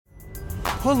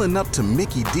Pulling up to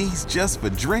Mickey D's just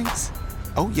for drinks?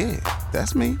 Oh yeah,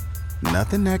 that's me.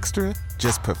 Nothing extra,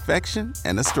 just perfection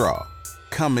and a straw.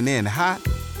 Coming in hot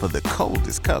for the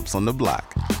coldest cups on the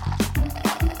block.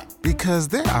 Because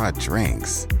there are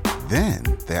drinks. Then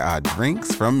there are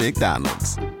drinks from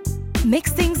McDonald's.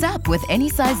 Mix things up with any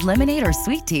size lemonade or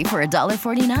sweet tea for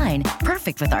 $1.49.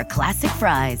 Perfect with our classic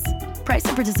fries. Price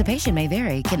and participation may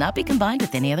vary. Cannot be combined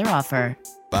with any other offer.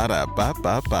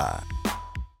 Ba-da-ba-ba-ba.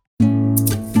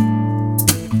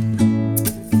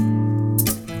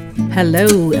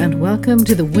 Hello and welcome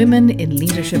to the Women in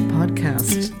Leadership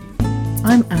podcast.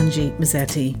 I'm Angie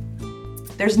Mezzetti.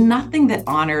 There's nothing that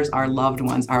honors our loved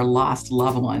ones, our lost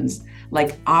loved ones,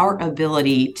 like our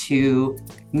ability to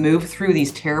move through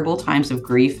these terrible times of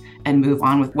grief and move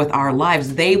on with our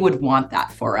lives. They would want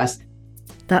that for us.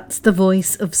 That's the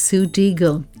voice of Sue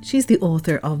Deagle. She's the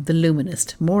author of The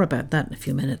Luminist. More about that in a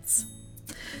few minutes.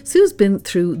 Sue's been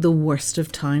through the worst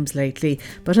of times lately,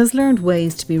 but has learned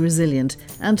ways to be resilient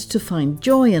and to find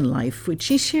joy in life, which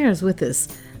she shares with us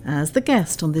as the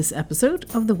guest on this episode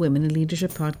of the Women in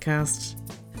Leadership podcast.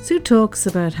 Sue talks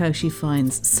about how she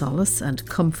finds solace and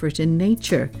comfort in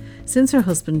nature since her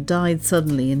husband died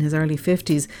suddenly in his early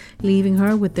 50s, leaving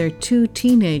her with their 2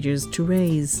 teenagers to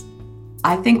raise.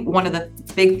 I think one of the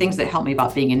big things that helped me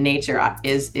about being in nature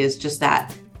is just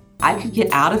that I could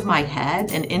get out of my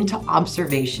head and into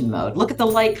observation mode. Look at the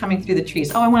light coming through the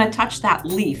trees. Oh, I want to touch that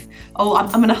leaf. Oh, I'm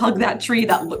going to hug that tree.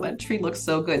 That tree looks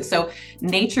so good. So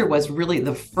nature was really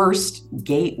the first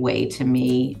gateway to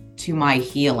me, to my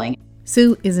healing.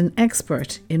 Sue is an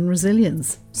expert in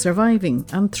resilience, surviving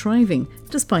and thriving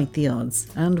despite the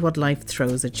odds and what life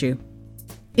throws at you.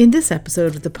 In this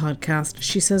episode of the podcast,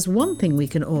 she says one thing we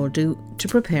can all do to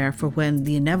prepare for when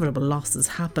the inevitable losses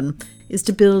happen is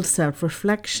to build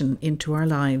self-reflection into our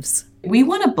lives. We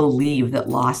want to believe that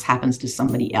loss happens to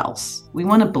somebody else. We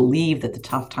want to believe that the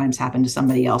tough times happen to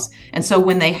somebody else. And so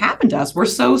when they happen to us, we're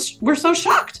so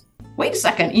shocked. Wait a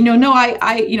second,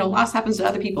 loss happens to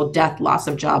other people, death, loss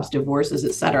of jobs, divorces,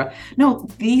 etc. No,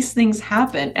 these things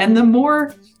happen. And the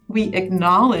more we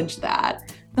acknowledge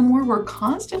that, the more we're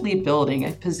constantly building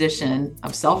a position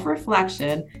of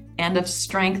self-reflection and of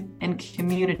strength and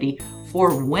community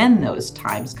for when those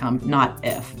times come, not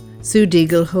if. Sue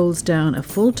Deagle holds down a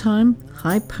full-time,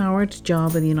 high-powered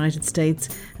job in the United States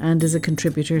and is a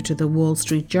contributor to the Wall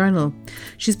Street Journal.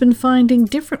 She's been finding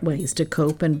different ways to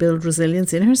cope and build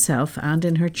resilience in herself and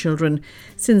in her children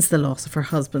since the loss of her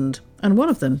husband. And one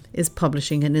of them is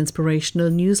publishing an inspirational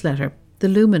newsletter, The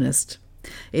Luminist.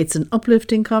 It's an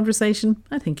uplifting conversation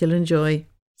I think you'll enjoy.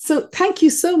 So thank you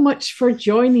so much for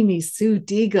joining me, Sue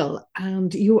Deagle.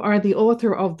 And you are the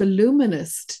author of The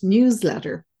Luminist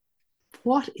newsletter.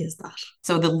 What is that?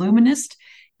 So The Luminist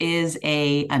is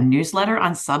a newsletter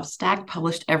on Substack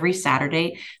published every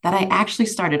Saturday that I actually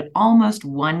started almost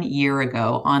 1 year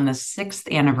ago on the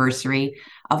 6th anniversary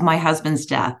of my husband's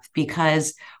death,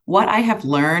 because what I have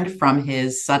learned from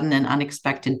his sudden and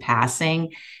unexpected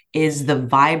passing is the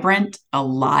vibrant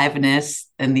aliveness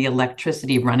and the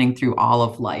electricity running through all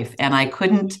of life. And I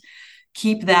couldn't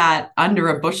keep that under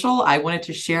a bushel. I wanted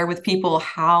to share with people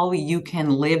how you can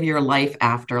live your life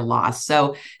after loss.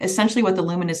 So essentially what The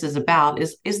Luminous is about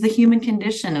is the human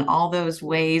condition and all those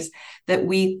ways that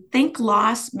we think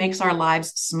loss makes our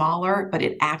lives smaller, but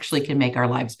it actually can make our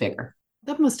lives bigger.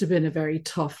 That must have been a very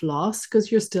tough loss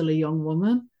because you're still a young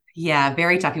woman. Yeah,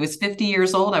 very tough. He was 50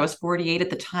 years old. I was 48 at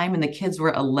the time, and the kids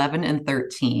were 11 and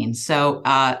 13. So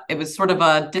it was sort of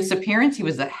a disappearance. He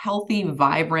was a healthy,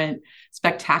 vibrant,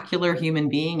 spectacular human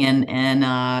being.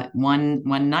 And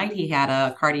one night he had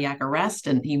a cardiac arrest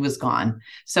and he was gone.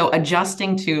 So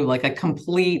adjusting to like a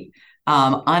complete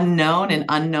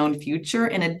unknown future,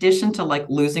 in addition to like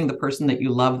losing the person that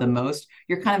you love the most,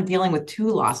 you're kind of dealing with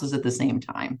 2 losses at the same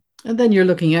time. And then you're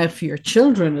looking out for your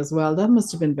children as well. That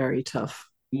must have been very tough.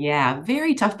 Yeah,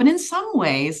 very tough. But in some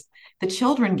ways, the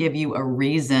children give you a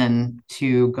reason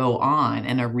to go on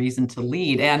and a reason to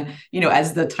lead. And,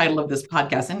 as the title of this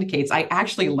podcast indicates, I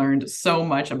actually learned so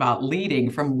much about leading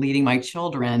from leading my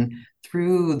children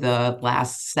through the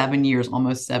last 7 years,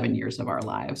 almost 7 years of our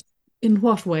lives. In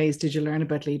what ways did you learn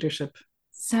about leadership?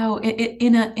 So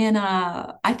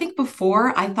I think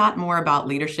before I thought more about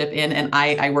leadership and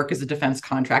I work as a defense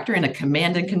contractor in a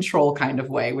command and control kind of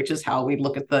way, which is how we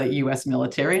look at the US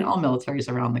military and all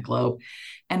militaries around the globe.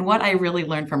 And what I really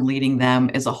learned from leading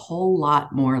them is a whole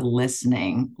lot more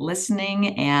listening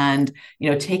and,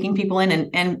 taking people in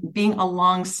and being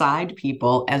alongside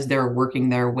people as they're working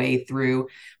their way through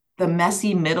the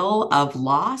messy middle of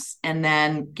loss and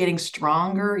then getting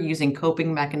stronger using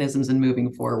coping mechanisms and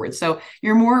moving forward. So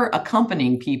you're more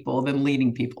accompanying people than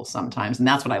leading people sometimes. And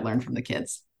that's what I learned from the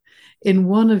kids. In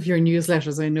one of your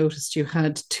newsletters, I noticed you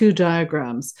had two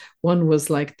diagrams. One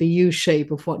was like the U shape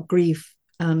of what grief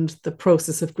and the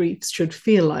process of grief should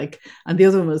feel like. And the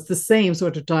other one was the same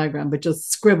sort of diagram, but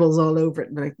just scribbles all over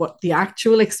it, like what the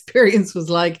actual experience was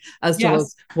like as to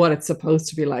Yes. what it's supposed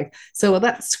to be like. So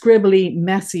that scribbly,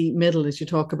 messy middle, as you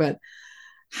talk about,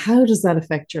 how does that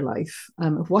affect your life?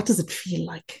 What does it feel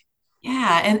like?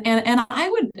 Yeah, and I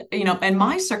would, in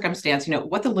my circumstance,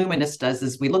 what the Luminist does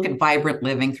is we look at vibrant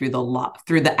living through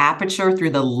the aperture, through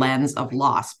the lens of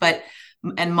loss.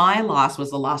 And my loss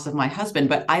was the loss of my husband,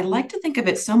 but I like to think of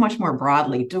it so much more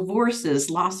broadly: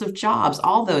 divorces, loss of jobs,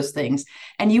 all those things.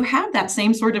 And you have that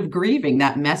same sort of grieving,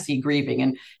 that messy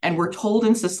grieving. And we're told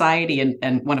in society,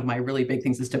 and one of my really big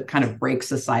things is to kind of break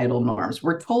societal norms.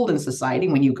 We're told in society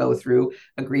when you go through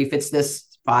a grief, it's this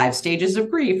 5 stages of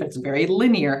grief. It's very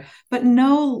linear, but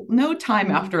no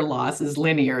time after loss is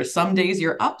linear. Some days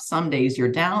you're up, some days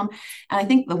you're down. And I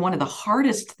think one of the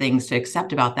hardest things to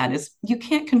accept about that is you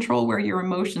can't control where your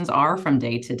emotions are from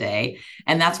day to day.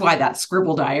 And that's why that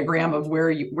scribble diagram of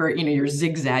where you're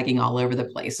zigzagging all over the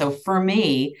place. So for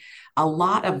me, a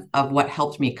lot of what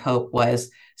helped me cope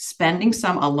was spending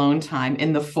some alone time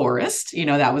in the forest.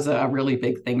 That was a really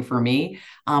big thing for me.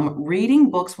 Reading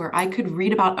books where I could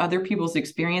read about other people's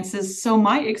experiences, so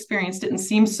my experience didn't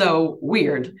seem so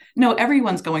weird. No,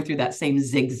 everyone's going through that same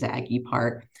zigzaggy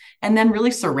part. And then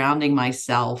really surrounding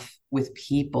myself with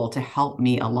people to help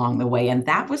me along the way. And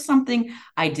that was something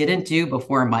I didn't do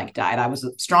before Mike died. I was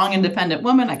a strong, independent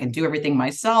woman. I can do everything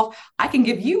myself. I can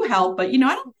give you help, but I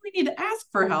don't really need to ask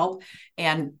for help.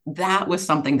 And that was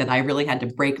something that I really had to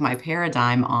break my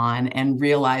paradigm on and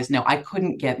realize, no, I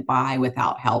couldn't get by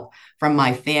without help from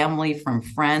my family, from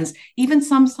friends, even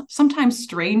sometimes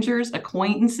strangers,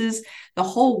 acquaintances. The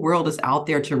whole world is out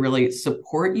there to really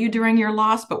support you during your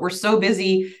loss, but we're so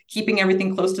busy keeping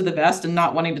everything close to the vest and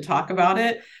not wanting to talk about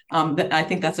it. That I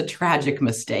think that's a tragic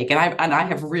mistake. And I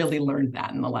have really learned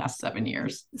that in the last 7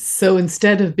 years. So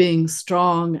instead of being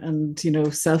strong and,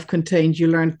 self-contained, you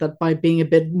learned that by being a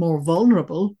bit more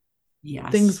vulnerable,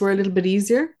 yes, things were a little bit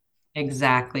easier.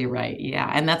 Exactly right. Yeah.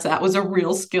 And that was a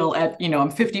real skill I'm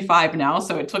 55 now.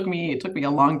 So it took me a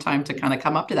long time to kind of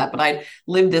come up to that, but I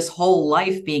lived this whole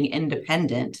life being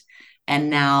independent. And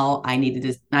now I needed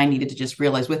to just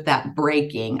realize with that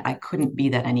breaking, I couldn't be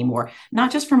that anymore.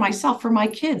 Not just for myself, for my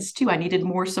kids too. I needed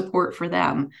more support for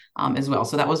them as well.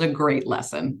 So that was a great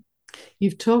lesson.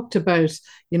 You've talked about,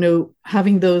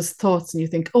 having those thoughts and you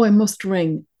think, oh, I must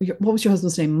ring. What was your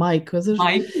husband's name? Mike, was it?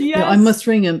 Mike, yes. I must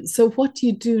ring him. So what do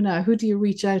you do now? Who do you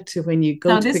reach out to when you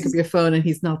go to pick up your phone and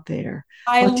he's not there?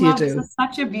 What do you do? This is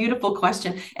such a beautiful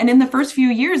question. And in the first few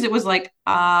years, it was like,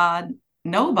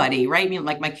 nobody, right? I mean,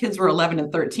 like my kids were 11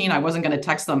 and 13. I wasn't going to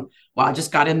text them, well, I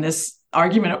just got in this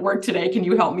argument at work today. Can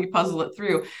you help me puzzle it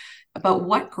through? But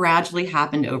what gradually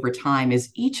happened over time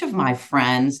is each of my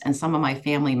friends and some of my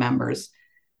family members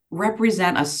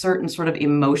represent a certain sort of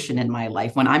emotion in my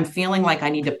life. When I'm feeling like I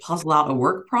need to puzzle out a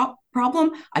work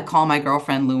problem, I call my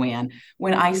girlfriend Luann.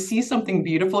 When I see something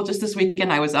beautiful, just this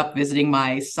weekend, I was up visiting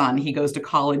my son. He goes to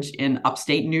college in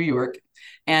upstate New York.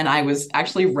 And I was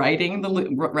actually writing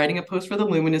a post for the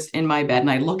Luminist in my bed.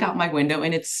 And I look out my window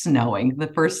and it's snowing, the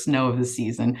first snow of the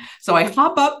season. So I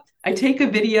hop up, I take a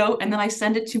video, and then I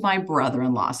send it to my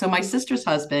brother-in-law. So my sister's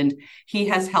husband, he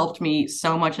has helped me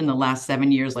so much in the last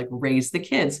 7 years, like raise the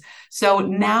kids. So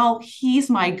now he's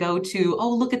my go-to,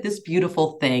 oh, look at this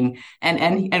beautiful thing.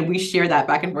 And we share that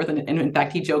back and forth. And in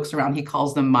fact, he jokes around, he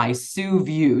calls them my Sue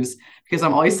views, because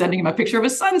I'm always sending him a picture of a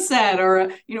sunset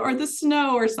or the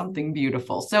snow or something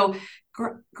beautiful. So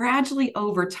gradually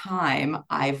over time,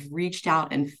 I've reached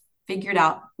out and figured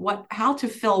out how to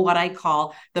fill what I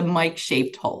call the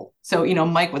Mike-shaped hole. So,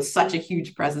 Mike was such a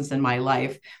huge presence in my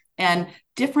life, and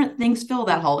different things fill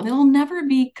that hole. And it'll never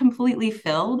be completely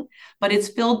filled, but it's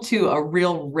filled to a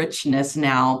real richness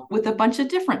now with a bunch of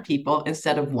different people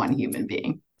instead of one human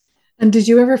being. And did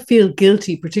you ever feel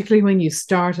guilty, particularly when you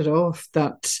started off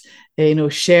that,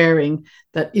 sharing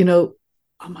that,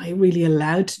 am I really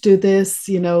allowed to do this?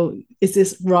 Is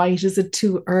this right? Is it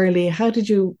too early? How did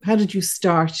you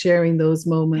start sharing those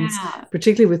moments,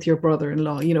 particularly with your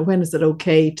brother-in-law? When is it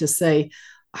okay to say,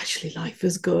 actually, life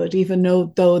is good, even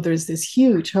though there's this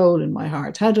huge hole in my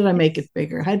heart? How did I make it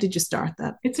bigger? How did you start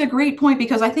that? It's a great point,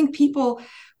 because I think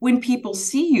when people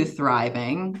see you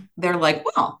thriving, they're like,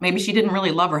 well, maybe she didn't really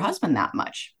love her husband that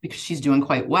much because she's doing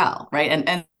quite well, right?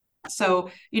 And so,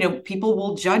 people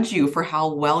will judge you for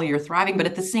how well you're thriving. But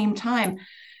at the same time,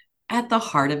 At the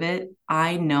heart of it,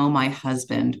 I know my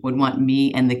husband would want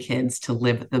me and the kids to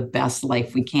live the best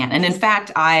life we can. And in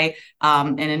fact,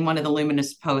 and in one of the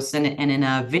Luminous posts and in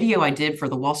a video I did for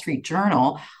the Wall Street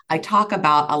Journal, I talk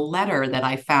about a letter that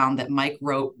I found that Mike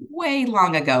wrote way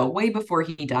long ago, way before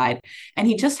he died. And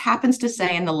he just happens to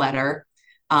say in the letter,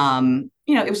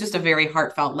 it was just a very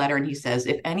heartfelt letter. And he says,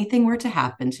 if anything were to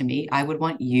happen to me, I would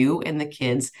want you and the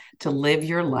kids to live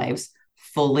your lives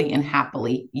fully and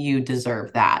happily. You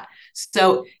deserve that.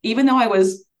 So even though I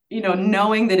was,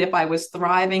 knowing that if I was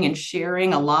thriving and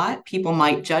sharing a lot, people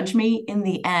might judge me, in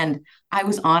the end, I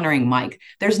was honoring Mike.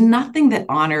 There's nothing that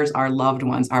honors our loved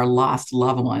ones, our lost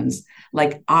loved ones,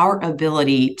 like our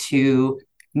ability to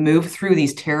move through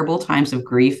these terrible times of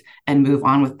grief and move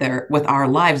on with our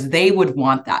lives. They would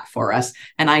want that for us.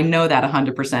 And I know that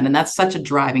 100%. And that's such a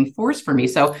driving force for me.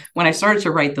 So when I started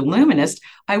to write The Luminist,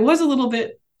 I was a little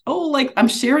bit, I'm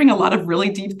sharing a lot of really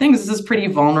deep things. This is pretty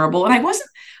vulnerable. And I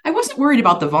wasn't worried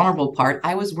about the vulnerable part.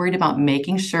 I was worried about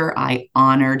making sure I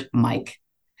honored Mike.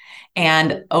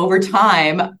 And over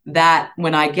time, that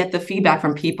when I get the feedback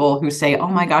from people who say, oh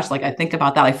my gosh, like I think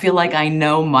about that, I feel like I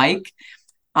know Mike.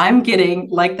 I'm getting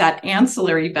like that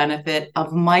ancillary benefit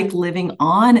of Mike living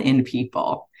on in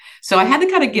people. So I had to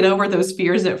kind of get over those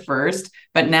fears at first,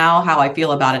 but now how I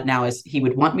feel about it now is he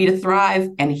would want me to thrive,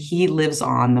 and he lives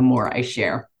on the more I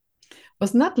share.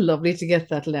 Wasn't that lovely to get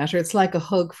that letter? It's like a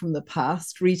hug from the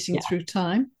past reaching through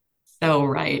time. So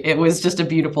right. It was just a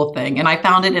beautiful thing. And I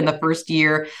found it in the first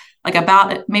year, like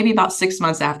about 6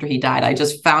 months after he died.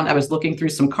 I was looking through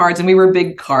some cards, and we were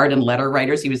big card and letter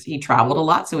writers. He traveled a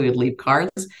lot, so we would leave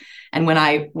cards. And when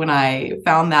I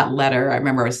found that letter, I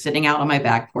remember I was sitting out on my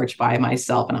back porch by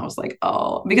myself, and I was like,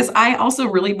 oh, because I also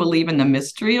really believe in the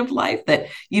mystery of life, that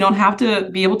you don't have to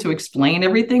be able to explain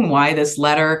everything, why this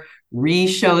letter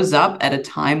shows up at a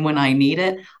time when I need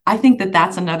it. I think that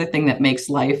that's another thing that makes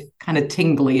life kind of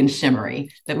tingly and shimmery,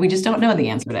 that we just don't know the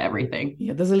answer to everything.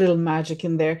 Yeah, there's a little magic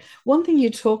in there. One thing you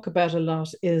talk about a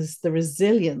lot is the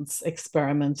resilience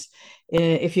experiment.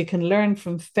 If you can learn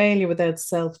from failure without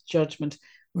self-judgment.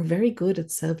 We're very good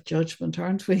at self-judgment,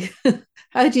 aren't we?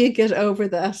 How do you get over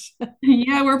that?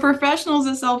 Yeah, we're professionals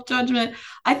at self-judgment.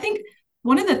 I think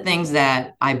one of the things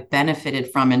that I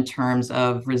benefited from in terms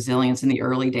of resilience in the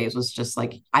early days was just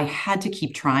like, I had to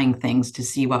keep trying things to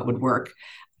see what would work.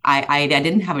 I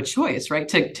didn't have a choice, right?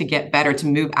 To get better, to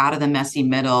move out of the messy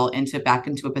middle back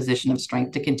into a position of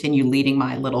strength, to continue leading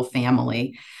my little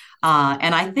family.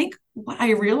 And I think what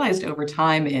I realized over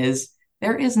time is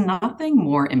there is nothing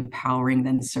more empowering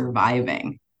than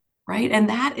surviving, right? And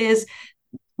that is,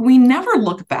 we never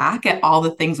look back at all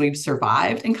the things we've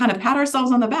survived and kind of pat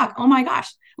ourselves on the back. Oh my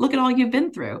gosh, look at all you've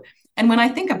been through. And when I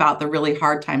think about the really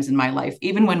hard times in my life,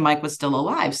 even when Mike was still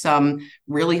alive, some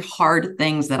really hard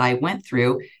things that I went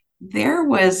through, there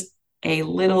was a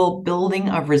little building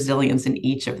of resilience in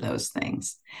each of those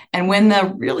things. And when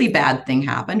the really bad thing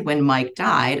happened, when Mike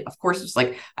died, of course, it's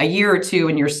like a year or two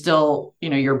and you're still,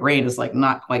 your brain is like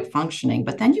not quite functioning,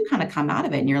 but then you kind of come out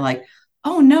of it and you're like,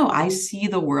 oh no, I see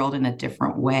the world in a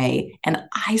different way. And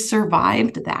I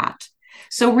survived that.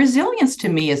 So resilience to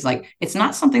me is like, it's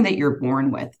not something that you're born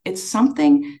with. It's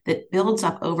something that builds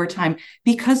up over time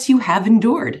because you have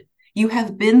endured. You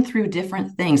have been through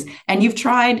different things, and you've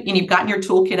tried, and you've gotten your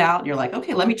toolkit out, and you're like,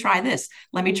 okay, let me try this.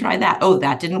 Let me try that. Oh,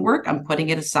 that didn't work. I'm putting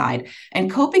it aside.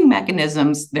 And coping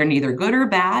mechanisms, they're neither good or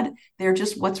bad. They're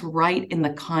just what's right in the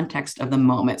context of the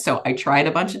moment. So I tried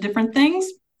a bunch of different things.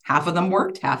 Half of them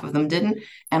worked, half of them didn't.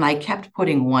 And I kept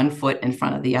putting one foot in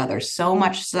front of the other, so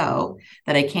much so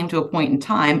that I came to a point in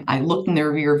time, I looked in the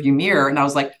rearview mirror and I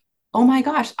was like, oh my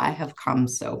gosh, I have come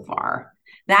so far.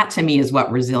 That to me is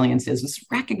what resilience is. It's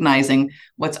recognizing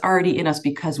what's already in us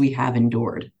because we have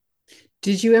endured.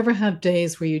 Did you ever have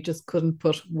days where you just couldn't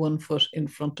put one foot in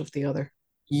front of the other?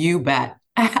 You bet.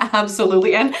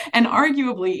 Absolutely. And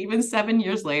arguably, even 7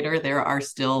 years later, there are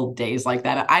still days like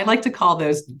that. I like to call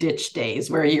those ditch days,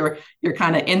 where you're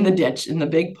kind of in the ditch, in the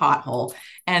big pothole.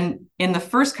 And in the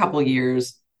first couple of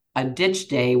years, a ditch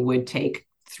day would take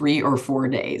 3 or 4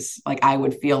 days. Like I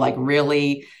would feel like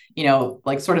really,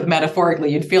 like sort of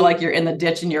metaphorically, you'd feel like you're in the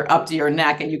ditch and you're up to your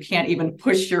neck and you can't even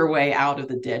push your way out of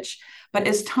the ditch. But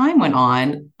as time went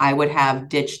on, I would have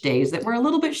ditch days that were a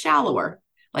little bit shallower.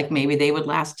 Like maybe they would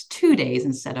last 2 days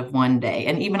instead of 1 day.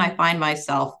 And even I find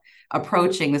myself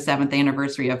approaching the 7th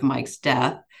anniversary of Mike's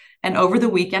death. And over the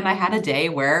weekend, I had a day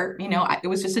where, it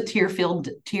was just a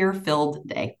tear-filled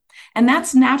day. And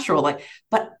that's natural.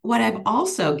 But what I've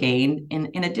also gained,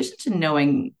 in addition to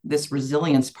knowing this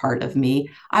resilience part of me,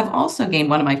 I've also gained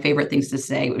one of my favorite things to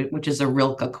say, which is a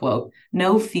Rilke quote: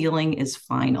 "No feeling is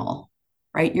final."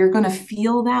 right? You're going to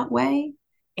feel that way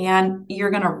and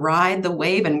you're going to ride the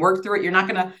wave and work through it. You're not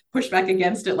going to push back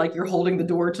against it like you're holding the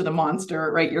door to the monster,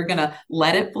 right? You're going to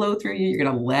let it flow through you. You're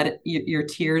going to let your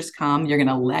tears come. You're going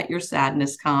to let your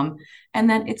sadness come. And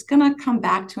then it's going to come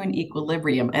back to an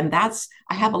equilibrium. And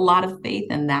I have a lot of faith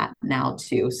in that now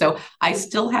too. So I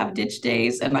still have ditch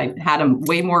days, and I had them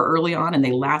way more early on and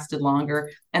they lasted longer.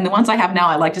 And the ones I have now,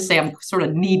 I like to say I'm sort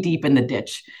of knee deep in the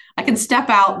ditch. I can step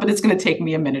out, but it's going to take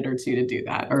me a minute or two to do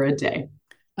that, or a day.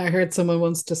 I heard someone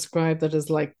once describe that as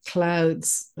like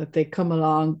clouds, that they come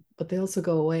along, but they also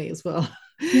go away as well.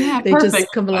 Yeah, They perfect.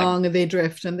 just come along and they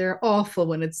drift, and they're awful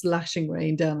when it's lashing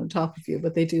rain down on top of you,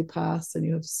 but they do pass, and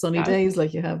you have sunny Yeah. days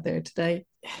like you have there today.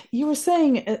 You were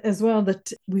saying as well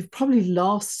that we've probably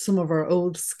lost some of our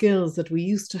old skills that we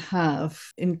used to have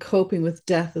in coping with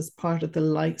death as part of the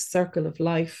life circle of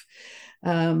life.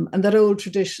 And that old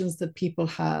traditions that people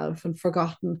have and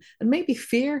forgotten, and maybe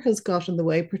fear has got in the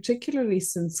way, particularly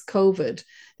since COVID,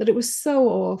 that it was so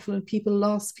awful and people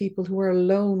lost people who were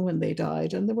alone when they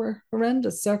died, and there were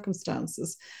horrendous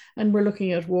circumstances. And we're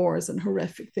looking at wars and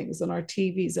horrific things on our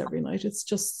TVs every night. It's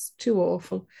just too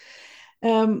awful.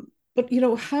 But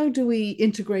how do we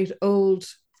integrate old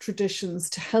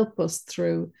traditions to help us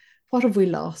through what have we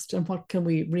lost, and what can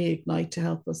we reignite to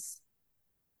help us?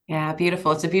 Yeah,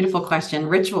 beautiful. It's a beautiful question.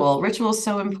 Ritual is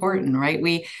so important,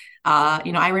 right?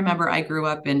 I remember I grew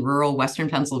up in rural Western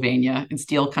Pennsylvania in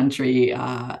steel country,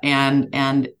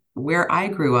 and where I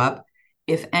grew up,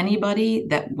 if anybody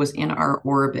that was in our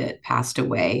orbit passed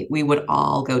away, we would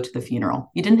all go to the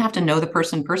funeral. You didn't have to know the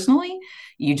person personally.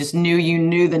 You just knew you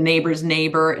knew the neighbor's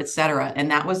neighbor, et cetera.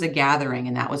 And that was a gathering,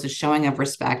 and that was a showing of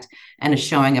respect and a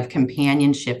showing of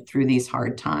companionship through these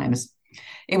hard times.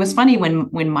 It was funny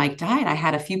when Mike died, I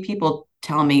had a few people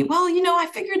tell me, well, I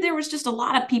figured there was just a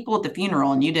lot of people at the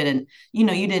funeral and you didn't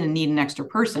need an extra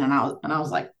person. And I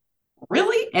was like,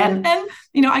 really? And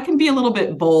I can be a little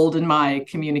bit bold in my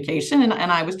communication. And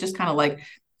I was just kind of like,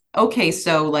 okay,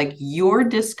 so like your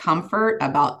discomfort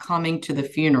about coming to the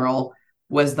funeral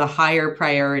was the higher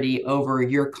priority over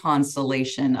your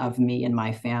consolation of me and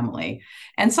my family.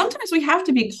 And sometimes we have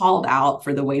to be called out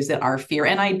for the ways that our fear,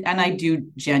 and I do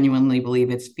genuinely believe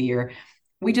it's fear.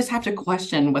 We just have to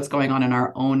question what's going on in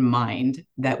our own mind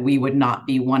that we would not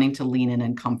be wanting to lean in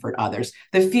and comfort others.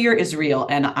 The fear is real,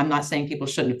 and I'm not saying people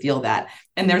shouldn't feel that.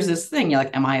 And there's this thing, you're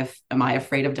like, am I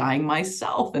afraid of dying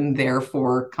myself, and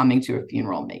therefore coming to a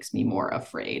funeral makes me more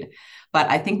afraid? But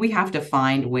I think we have to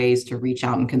find ways to reach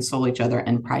out and console each other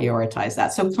and prioritize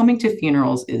that. So coming to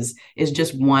funerals is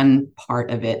just one part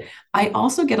of it. I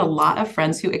also get a lot of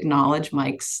friends who acknowledge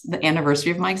the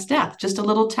anniversary of Mike's death, just a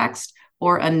little text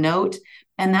or a note.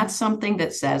 And that's something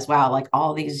that says, wow, like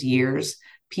all these years,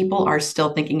 people are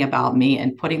still thinking about me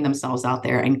and putting themselves out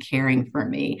there and caring for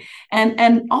me.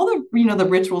 And all the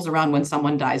rituals around when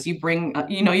someone dies, you bring a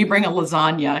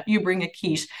lasagna, you bring a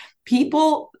quiche.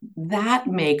 People, that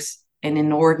makes an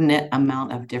inordinate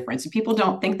amount of difference. And people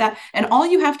don't think that. And all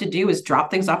you have to do is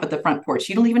drop things off at the front porch.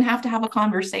 You don't even have to have a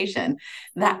conversation.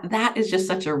 That is just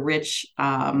such a rich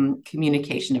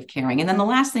communication of caring. And then the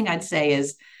last thing I'd say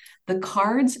is the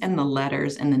cards and the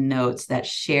letters and the notes that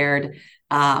shared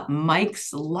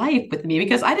Mike's life with me,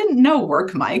 because I didn't know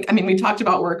work Mike. I mean, we talked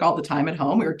about work all the time at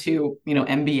home. We were two,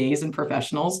 MBAs and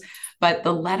professionals. But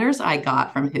the letters I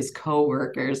got from his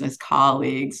coworkers and his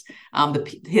colleagues,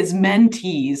 his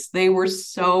mentees, they were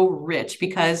so rich,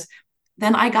 because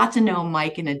then I got to know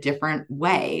Mike in a different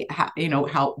way,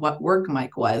 what work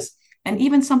Mike was. And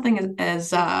even something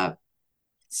as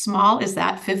small as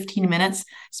that 15 minutes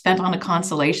spent on a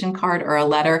consolation card or a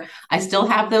letter, I still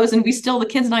have those. And the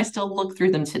kids and I still look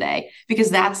through them today, because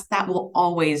that will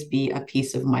always be a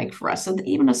piece of Mike for us. So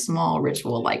even a small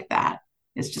ritual like that,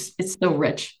 it's so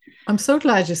rich. I'm so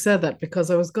glad you said that, because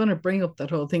I was going to bring up that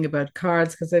whole thing about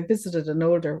cards, because I visited an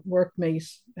older workmate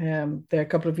there a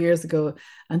couple of years ago,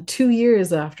 and 2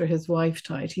 years after his wife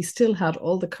died, he still had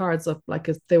all the cards up like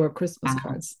they were Christmas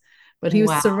cards. But he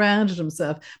was surrounded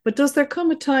himself. But does there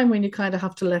come a time when you kind of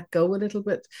have to let go a little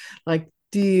bit? Like,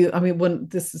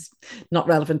 this is not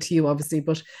relevant to you, obviously,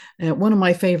 but one of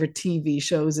my favorite TV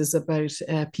shows is about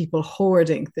people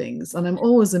hoarding things. And I'm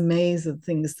always amazed at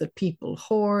things that people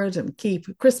hoard and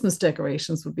keep. Christmas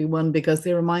decorations would be one, because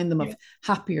they remind them of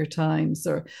happier times.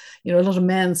 Or, a lot of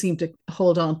men seem to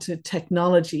hold on to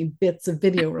technology, bits of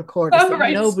video recorders.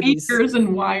 Right, nobody's speakers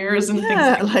and wires and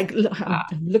things. Like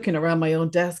I'm looking around my own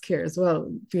desk here as well,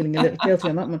 feeling a little guilty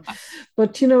on that one.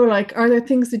 But, are there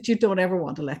things that you don't ever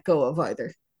want to let go of either?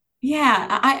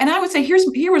 Yeah, I would say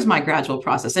here was my gradual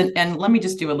process, and let me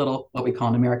just do a little, what we call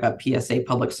in America, PSA,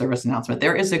 public service announcement.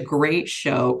 There is a great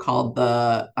show called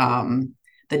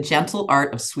The Gentle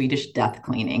Art of Swedish Death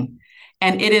Cleaning.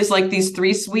 And it is like these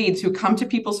three Swedes who come to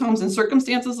people's homes in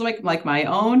circumstances like my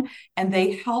own, and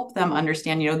they help them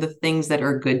understand, the things that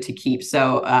are good to keep.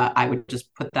 So I would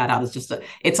just put that out as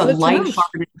it's a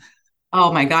lighthearted.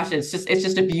 Oh my gosh, it's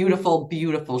just a beautiful,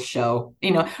 beautiful show.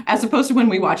 As opposed to when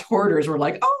we watch Hoarders, we're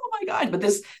like, oh my God. But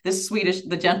this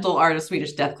The Gentle Art of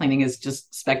Swedish Death Cleaning is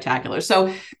just spectacular.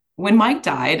 So when Mike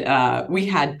died, we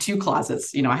had two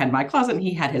closets. I had my closet and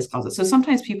he had his closet. So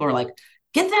sometimes people are like,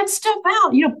 get that stuff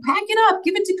out, pack it up,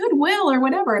 give it to Goodwill or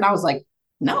whatever. And I was like,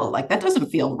 no, like that doesn't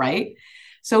feel right.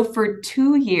 So for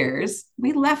 2 years,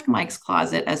 we left Mike's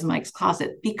closet as Mike's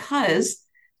closet because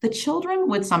the children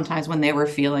would sometimes, when they were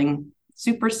feeling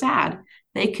super sad,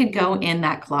 they could go in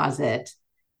that closet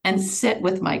and sit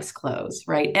with Mike's clothes,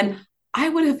 right? And I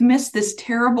would have missed this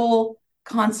terrible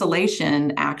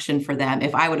consolation action for them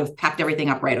if I would have packed everything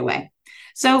up right away.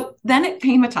 So then it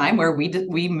came a time where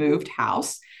we moved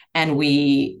house. And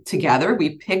we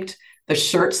picked the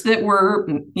shirts that were,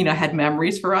 had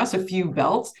memories for us, a few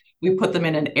belts. We put them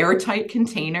in an airtight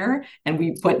container and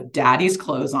we put daddy's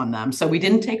clothes on them. So we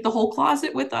didn't take the whole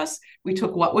closet with us. We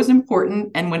took what was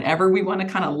important. And whenever we want to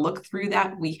kind of look through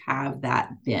that, we have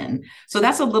that bin. So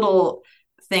that's a little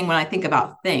thing when I think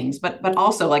about things, but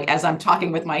also like, as I'm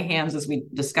talking with my hands, as we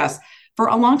discussed, for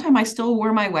a long time, I still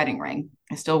wore my wedding ring.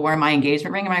 I still wore my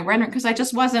engagement ring and my wedding ring because I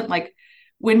just wasn't like,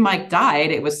 when Mike died,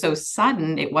 it was so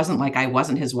sudden. It wasn't like I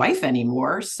wasn't his wife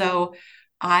anymore. So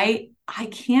I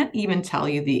can't even tell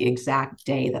you the exact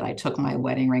day that I took my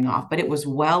wedding ring off, but it was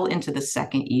well into the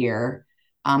second year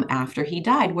after he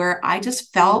died, where I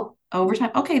just felt over time,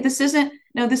 okay, this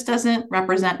doesn't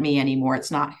represent me anymore.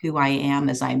 It's not who I am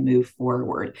as I move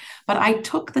forward. But I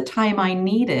took the time I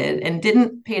needed and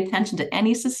didn't pay attention to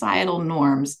any societal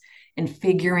norms in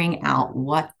figuring out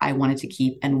what I wanted to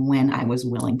keep and when I was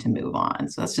willing to move on.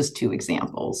 So that's just two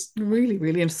examples. Really,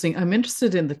 really interesting. I'm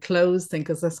interested in the clothes thing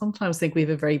because I sometimes think we have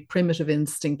a very primitive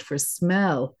instinct for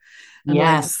smell. And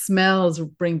like smells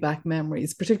bring back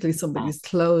memories, particularly somebody's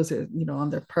clothes or,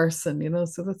 on their person,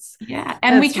 so that's. Yeah.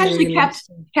 And we actually really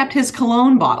kept his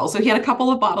cologne bottle. So he had a couple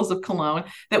of bottles of cologne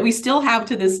that we still have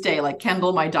to this day. Like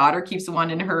Kendall, my daughter, keeps one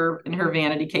in her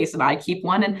vanity case and I keep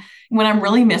one. And when I'm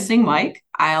really missing Mike,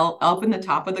 I'll open the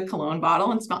top of the cologne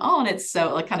bottle and smell. Oh, and it's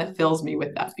so it kind of fills me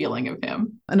with that feeling of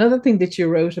him. Another thing that you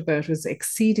wrote about was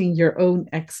exceeding your own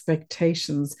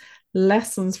expectations.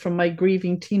 Lessons from my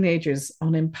grieving teenagers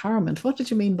on empowerment. What did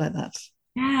you mean by that?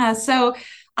 Yeah. So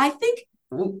I think,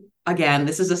 again,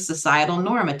 this is a societal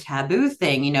norm, a taboo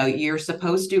thing. You're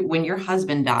supposed to, when your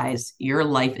husband dies, your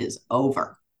life is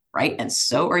over, right? And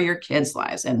so are your kids'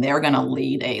 lives. And they're going to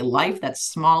lead a life that's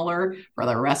smaller for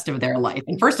the rest of their life.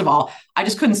 And first of all, I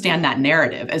just couldn't stand that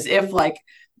narrative, as if like,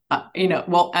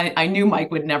 I knew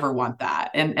Mike would never want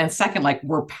that. And second, like,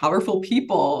 we're powerful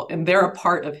people and they're a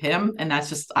part of him. And that's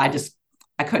just, I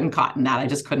couldn't cotton that. I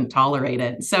just couldn't tolerate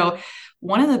it. So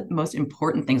one of the most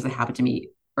important things that happened to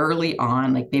me early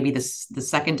on, like maybe the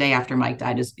second day after Mike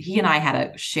died, is he and I had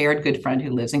a shared good friend who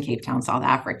lives in Cape Town, South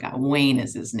Africa. Wayne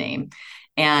is his name.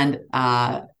 And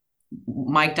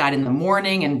Mike died in the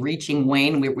morning, and reaching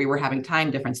Wayne, we were having time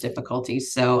difference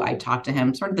difficulties. So I talked to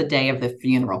him sort of the day of the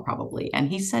funeral, probably. And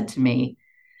he said to me,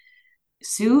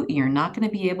 Sue, you're not going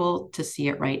to be able to see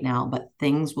it right now, but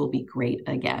things will be great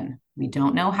again. We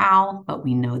don't know how, but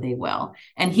we know they will.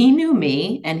 And he knew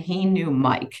me and he knew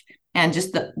Mike. And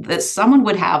just that someone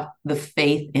would have the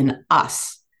faith in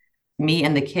us, me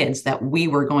and the kids, that we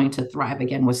were going to thrive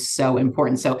again was so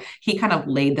important. So he kind of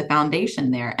laid the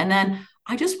foundation there. And then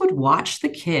I just would watch the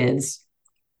kids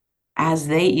as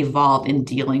they evolved in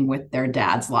dealing with their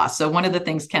dad's loss. So one of the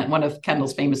things, one of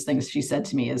Kendall's famous things she said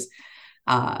to me is,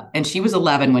 and she was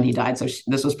 11 when he died. So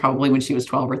this was probably when she was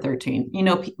 12 or 13.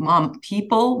 Mom,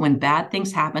 people, when bad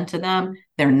things happen to them,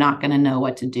 they're not going to know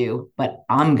what to do, but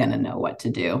I'm going to know what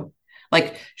to do.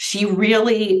 Like, she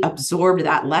really absorbed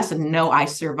that lesson. No, I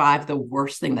survived the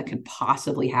worst thing that could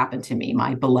possibly happen to me.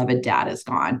 My beloved dad is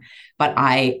gone, but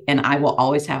I will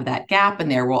always have that gap, and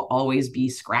there will always be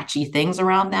scratchy things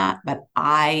around that, but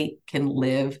I can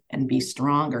live and be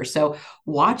stronger. So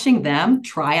watching them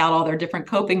try out all their different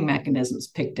coping mechanisms,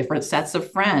 pick different sets of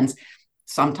friends,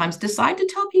 sometimes decide to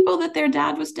tell people that their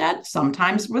dad was dead,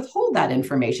 sometimes withhold that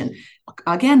information.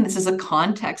 Again, this is a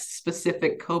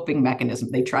context-specific coping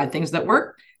mechanism. They tried things that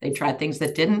worked, they tried things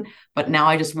that didn't, but now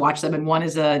I just watch them, and one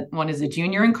is a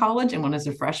junior in college and one is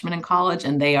a freshman in college,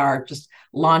 and they are just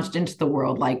launched into the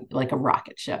world like a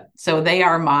rocket ship. So they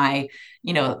are my,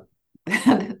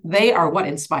 they are what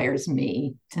inspires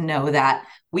me to know that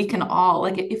we can all,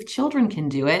 like, if children can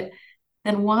do it,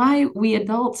 then why we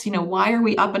adults, why are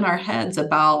we up in our heads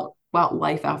about about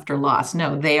life after loss.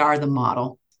 No, they are the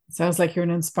model. Sounds like you're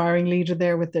an inspiring leader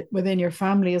there within your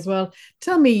family as well.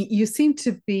 Tell me, you seem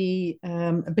to be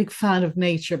a big fan of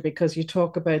nature because you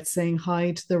talk about saying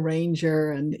hi to the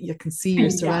ranger and you can see you're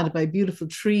Yeah. surrounded by beautiful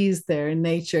trees there in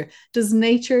nature. Does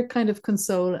nature kind of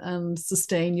console and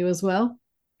sustain you as well?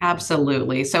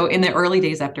 Absolutely. So in the early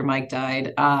days after Mike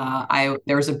died, I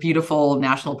there was a beautiful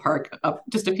national park up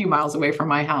just a few miles away from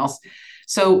my house.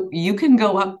 So you can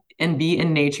go up and be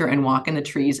in nature and walk in the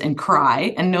trees and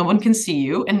cry, and no one can see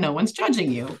you, and no one's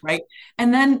judging you, right?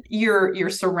 And then you're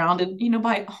surrounded,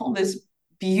 by all this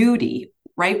beauty,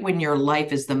 right when your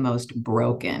life is the most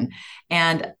broken.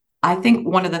 And I think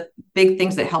one of the big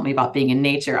things that helped me about being in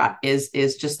nature is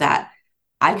just that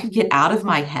I could get out of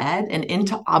my head and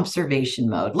into observation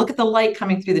mode. Look at the light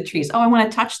coming through the trees. Oh, I want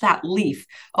to touch that leaf.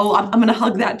 Oh, I'm going to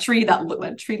hug that tree.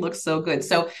 That tree looks so good.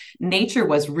 So nature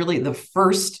was really the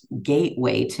first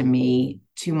gateway to me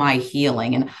to my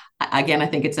healing. And again, I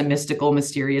think it's a mystical,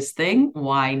 mysterious thing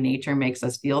why nature makes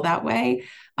us feel that way.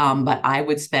 But I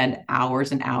would spend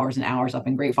hours and hours and hours up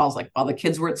in Great Falls, like while the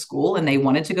kids were at school and they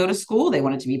wanted to go to school. They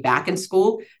wanted to be back in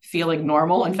school, feeling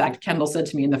normal. In fact, Kendall said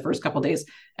to me in the first couple of days,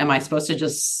 am I supposed to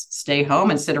just stay home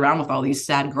and sit around with all these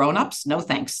sad grownups? No,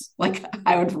 thanks. Like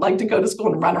I would like to go to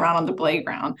school and run around on the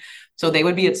playground. So they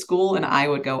would be at school and I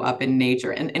would go up in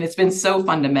nature. And it's been so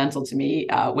fundamental to me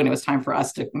when it was time for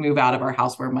us to move out of our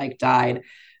house where Mike died.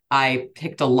 I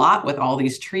picked a lot with all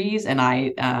these trees, and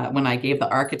when I gave the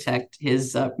architect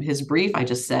his brief, I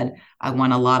just said, I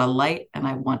want a lot of light and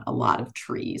I want a lot of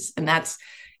trees, and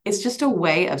it's just a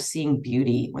way of seeing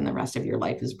beauty when the rest of your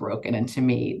life is broken. And to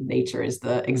me, nature is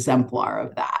the exemplar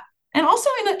of that. And also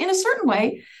in a certain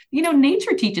way,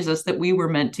 nature teaches us that we were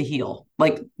meant to heal,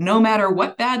 like no matter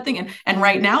what bad thing. And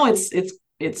right now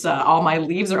it's all my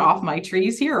leaves are off my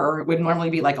trees here, or it would normally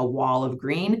be like a wall of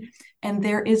green. And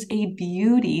there is a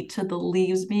beauty to the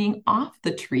leaves being off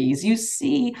the trees. You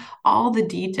see all the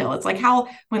detail. It's like how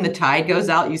when the tide goes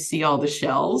out, you see all the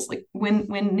shells. Like when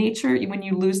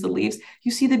you lose the leaves,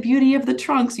 you see the beauty of the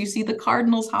trunks. You see the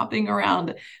cardinals hopping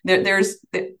around.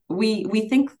 We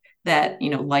think that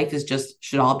life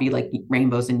should all be like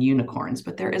rainbows and unicorns,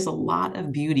 but there is a lot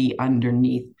of beauty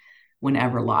underneath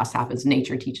whenever loss happens.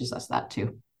 Nature teaches us that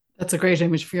too. That's a great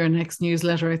image for your next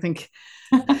newsletter, I think.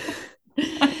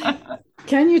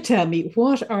 Can you tell me,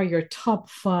 what are your top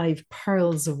 5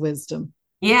 pearls of wisdom?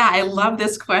 Yeah, I love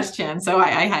this question. So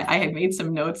I had made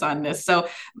some notes on this. So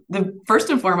the first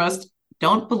and foremost,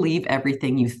 don't believe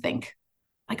everything you think.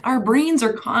 Like our brains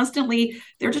are constantly,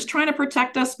 they're just trying to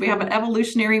protect us. We have an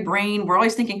evolutionary brain. We're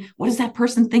always thinking, what does that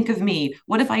person think of me?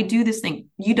 What if I do this thing?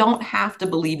 You don't have to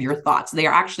believe your thoughts. They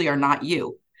actually are not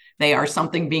you. They are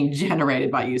something being generated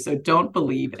by you. So don't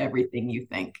believe everything you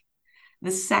think. The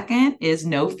second is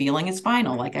no feeling is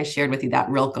final. Like I shared with you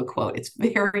that Rilke quote. It's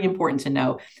very important to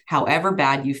know, however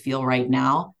bad you feel right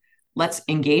now, let's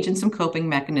engage in some coping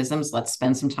mechanisms. Let's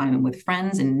spend some time with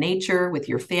friends in nature, with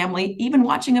your family, even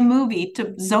watching a movie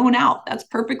to zone out. That's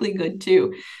perfectly good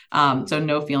too. So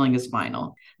no feeling is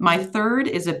final. My third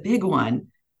is a big one.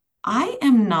 I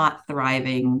am not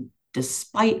thriving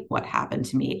despite what happened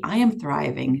to me. I am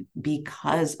thriving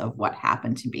because of what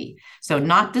happened to me. So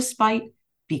not despite,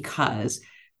 because,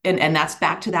 and that's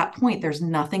back to that point. There's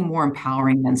nothing more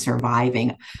empowering than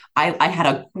surviving. I had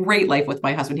a great life with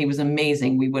my husband. He was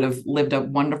amazing. We would have lived a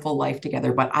wonderful life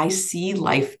together, but I see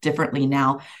life differently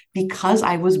now because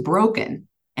I was broken.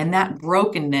 And that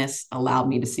brokenness allowed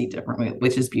me to see differently,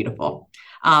 which is beautiful.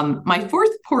 My fourth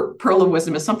pearl of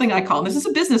wisdom is something I call, and this is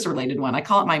a business related one. I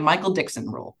call it my Michael Dixon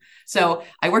rule. So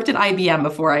I worked at IBM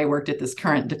before I worked at this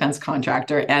current defense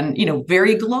contractor, and,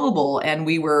 very global. And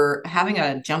we were having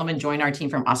a gentleman join our team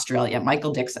from Australia,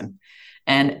 Michael Dixon.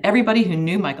 And everybody who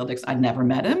knew Michael Dixon, I'd never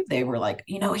met him. They were like,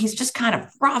 he's just kind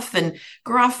of rough and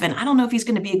gruff, and I don't know if he's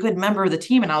going to be a good member of the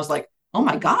team. And I was like, oh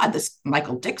my God, this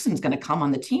Michael Dixon's going to come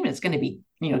on the team. And it's going to be,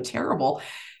 terrible.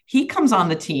 He comes on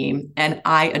the team and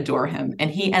I adore him.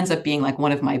 And he ends up being like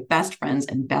one of my best friends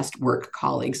and best work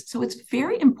colleagues. So it's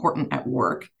very important at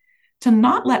work to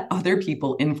not let other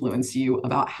people influence you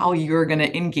about how you're going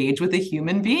to engage with a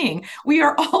human being. We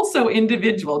are also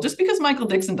individual. Just because Michael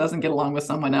Dixon doesn't get along with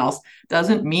someone else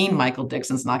doesn't mean Michael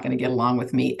Dixon's not going to get along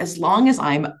with me, as long as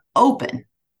I'm open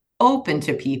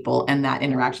to people and that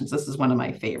interactions. This is one of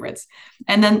my favorites.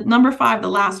 And then number 5, the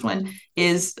last one,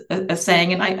 is a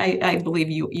saying, and I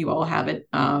believe you all have it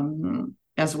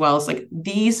as well. It's like,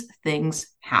 these things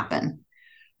happen,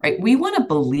 right? We want to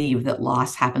believe that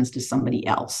loss happens to somebody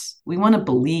else. We want to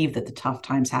believe that the tough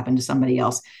times happen to somebody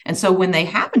else. And so when they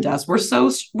happen to us, we're so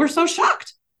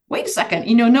shocked. wait a second,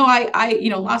 no,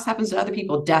 loss happens to other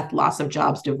people, death, loss of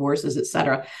jobs, divorces,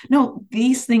 etc. No,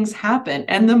 these things happen.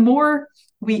 And the more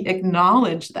we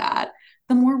acknowledge that,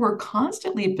 the more we're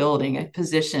constantly building a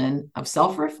position of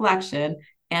self-reflection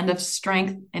and of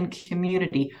strength and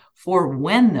community for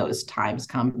when those times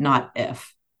come, not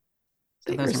if.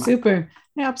 So those are super.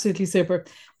 Yeah, absolutely super.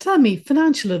 Tell me,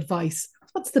 financial advice.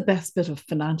 What's the best bit of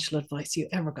financial advice you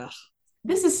ever got?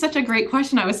 This is such a great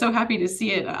question. I was so happy to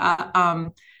see it.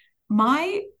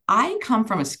 I come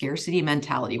from a scarcity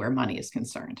mentality where money is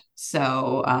concerned.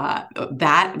 So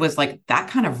that was like, that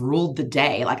kind of ruled the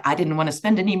day. Like, I didn't want to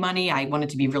spend any money. I wanted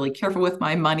to be really careful with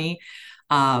my money.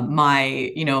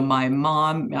 My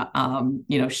mom,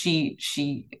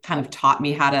 she kind of taught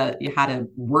me how to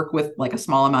work with like a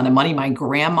small amount of money. My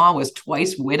grandma was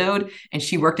twice widowed, and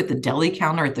she worked at the deli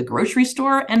counter at the grocery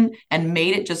store and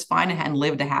made it just fine and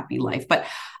lived a happy life. But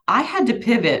I had to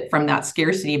pivot from that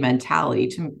scarcity mentality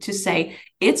to say,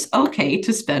 it's okay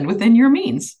to spend within your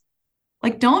means.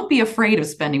 Like, don't be afraid of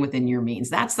spending within your means.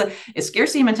 That's the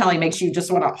scarcity mentality makes you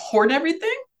just want to hoard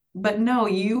everything. But no,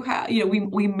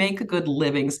 we make good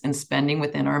livings, and spending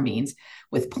within our means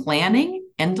with planning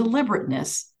and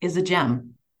deliberateness is a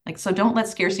gem. Like, so don't let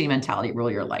scarcity mentality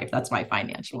rule your life. That's my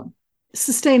financial one.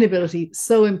 Sustainability,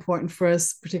 so important for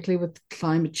us, particularly with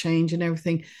climate change and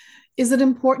everything. Is it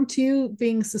important to you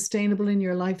being sustainable in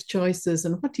your life choices,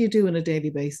 and what do you do on a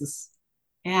daily basis?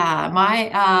 Yeah,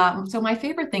 my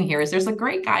favorite thing here is there's a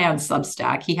great guy on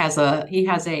Substack. He has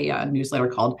a newsletter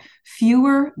called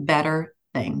Fewer Better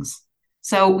Things.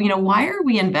 So, why are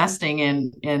we investing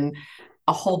in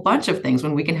a whole bunch of things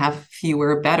when we can have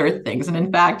fewer, better things? And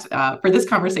in fact, for this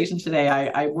conversation today,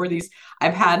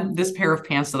 I've had this pair of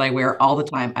pants that I wear all the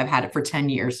time. I've had it for 10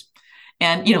 years.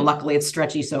 And, luckily it's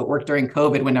stretchy. So it worked during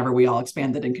COVID whenever we all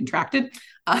expanded and contracted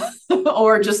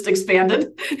or just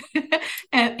expanded.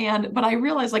 But I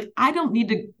realized, like, I don't need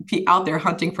to be out there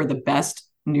hunting for the best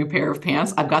new pair of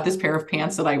pants. I've got this pair of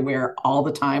pants that I wear all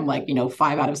the time, like,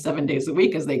 5 out of 7 days a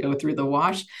week as they go through the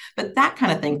wash. But that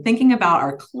kind of thing, thinking about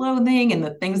our clothing and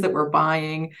the things that we're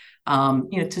buying,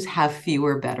 to have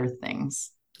fewer, better things.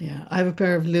 Yeah, I have a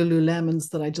pair of Lululemons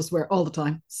that I just wear all the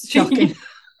time. It's shocking.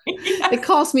 Yes. It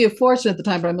cost me a fortune at the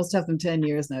time, but I must have them 10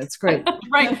 years now. It's great.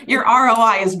 Right. Your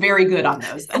ROI is very good on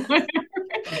those.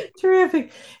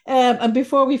 Terrific. And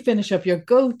before we finish up, your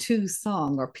go-to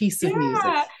song or piece of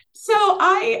music. So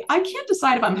I can't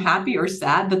decide if I'm happy or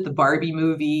sad that the Barbie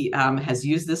movie has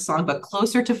used this song, but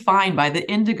Closer to Fine by the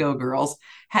Indigo Girls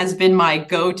has been my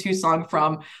go-to song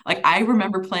from, like, I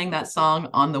remember playing that song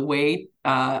on the way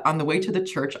to the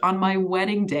church on my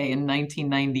wedding day in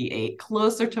 1998.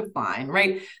 Closer to Fine,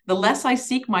 right? The less I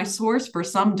seek my source for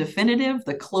some definitive,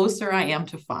 the closer I am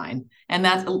to fine. And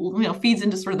that, feeds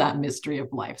into sort of that mystery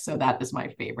of life. So that is my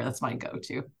favorite. That's my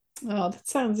go-to. Oh, that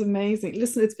sounds amazing.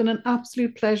 Listen, it's been an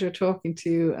absolute pleasure talking to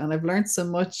you, and I've learned so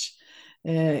much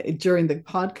during the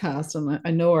podcast, and I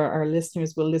know our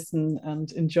listeners will listen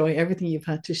and enjoy everything you've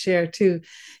had to share too.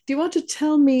 Do you want to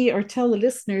tell me or tell the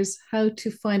listeners how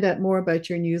to find out more about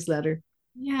your newsletter?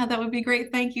 Yeah, that would be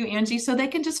great. Thank you, Angie. So they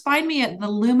can just find me at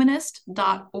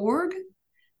theluminist.org.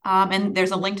 And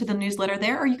there's a link to the newsletter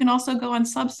there, or you can also go on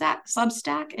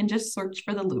Substack and just search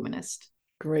for The Luminist.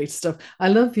 Great stuff. I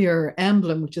love your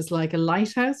emblem, which is like a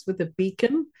lighthouse with a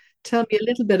beacon. Tell me a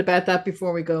little bit about that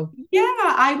before we go. Yeah,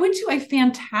 I went to a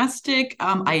fantastic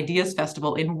ideas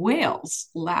festival in Wales,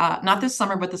 not this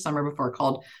summer, but the summer before,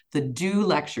 called the Do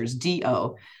Lectures,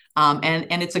 DO.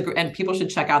 And people should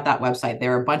check out that website.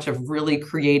 There are a bunch of really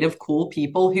creative, cool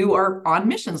people who are on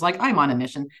missions, like I'm on a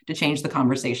mission to change the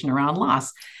conversation around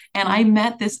loss. And I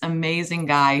met this amazing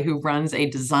guy who runs a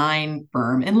design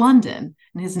firm in London,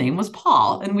 and his name was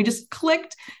Paul. And we just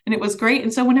clicked, and it was great.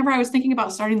 And so whenever I was thinking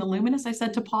about starting the Luminist, I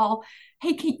said to Paul,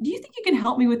 hey, do you think you can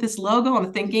help me with this logo?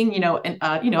 I'm thinking,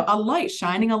 a light,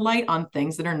 shining a light on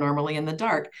things that are normally in the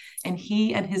dark. And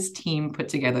he and his team put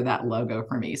together that logo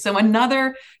for me. So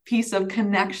another piece of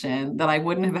connection that I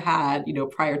wouldn't have had,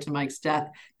 prior to Mike's death,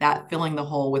 that filling the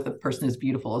hole with a person as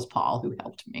beautiful as Paul, who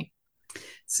helped me.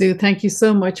 Sue, thank you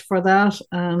so much for that,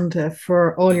 and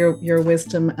for all your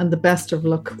wisdom, and the best of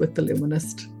luck with the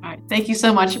Luminist. All right. Thank you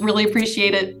so much. Really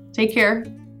appreciate it. Take care.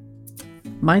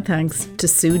 My thanks to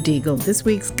Sue Deagle, this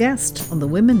week's guest on the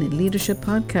Women in Leadership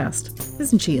podcast.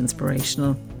 Isn't she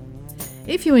inspirational?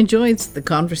 If you enjoyed the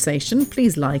conversation,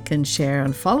 please like and share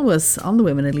and follow us on the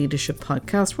Women in Leadership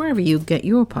podcast, wherever you get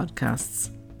your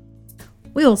podcasts.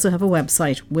 We also have a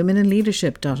website,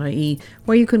 womeninleadership.ie,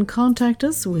 where you can contact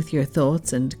us with your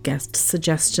thoughts and guest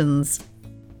suggestions.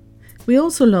 We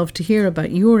also love to hear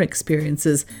about your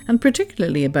experiences, and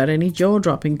particularly about any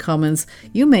jaw-dropping comments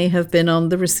you may have been on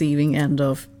the receiving end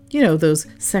of. You know, those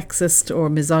sexist or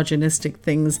misogynistic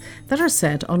things that are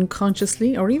said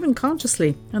unconsciously or even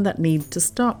consciously and that need to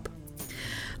stop.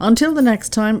 Until the next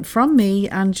time, from me,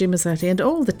 Angie Mezzetti, and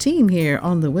all the team here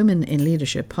on the Women in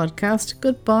Leadership podcast,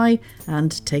 goodbye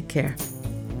and take care.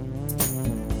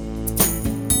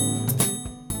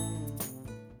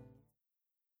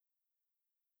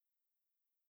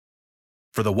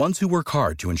 For the ones who work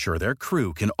hard to ensure their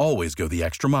crew can always go the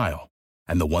extra mile,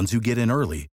 and the ones who get in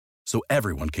early so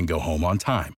everyone can go home on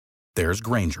time, there's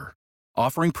Grainger,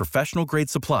 offering professional-grade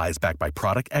supplies backed by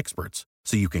product experts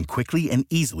so you can quickly and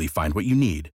easily find what you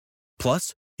need.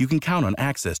 Plus, you can count on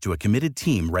access to a committed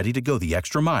team ready to go the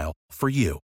extra mile for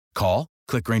you. Call,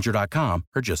 click Grainger.com,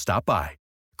 or just stop by.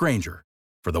 Grainger,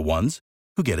 for the ones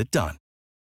who get it done.